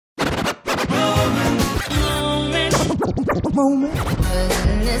moment. 'Cause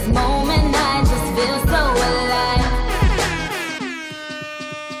in this moment I just feel so alive.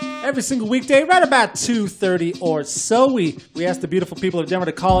 Every single weekday, right about 2:30 or so, we ask the beautiful people of Denver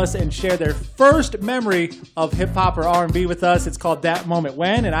to call us and share their first memory of hip-hop or R&B with us. It's called That Moment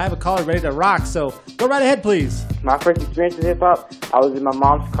When, and I have a caller ready to rock, so go right ahead, please. My first experience with hip-hop, I was in my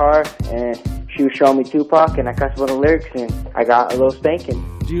mom's car, and she was showing me Tupac, and I cussed one of the lyrics, and I got a little spanking.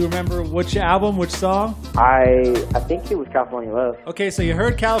 Do you remember which album, which song? I think it was California Love. Okay, so you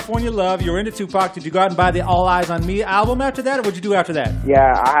heard California Love, you were into Tupac. Did you go out and buy the All Eyes on Me album after that, or what'd you do after that?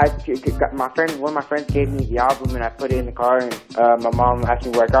 Yeah, one of my friends gave me the album, and I put it in the car, and my mom asked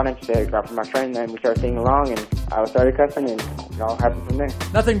me where I got it. She said I got it from my friend, and we started singing along, and I started cussing, and it all happened from there.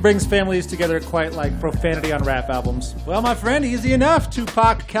 Nothing brings families together quite like profanity on rap albums. Well, my friend, easy enough.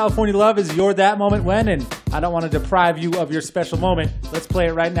 Tupac, California Love is your That Moment When, and I don't want to deprive you of your special moment. Let's play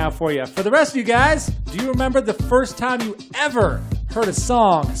it right now for you. For the rest of you guys, do you remember the first time you ever heard a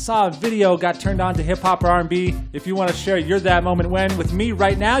song, saw a video, got turned on to hip-hop or R&B? If you want to share your That Moment When with me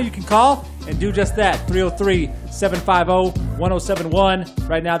right now, you can call and do just that. 303-750-1071.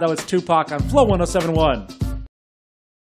 Right now, that was Tupac on Flow 1071.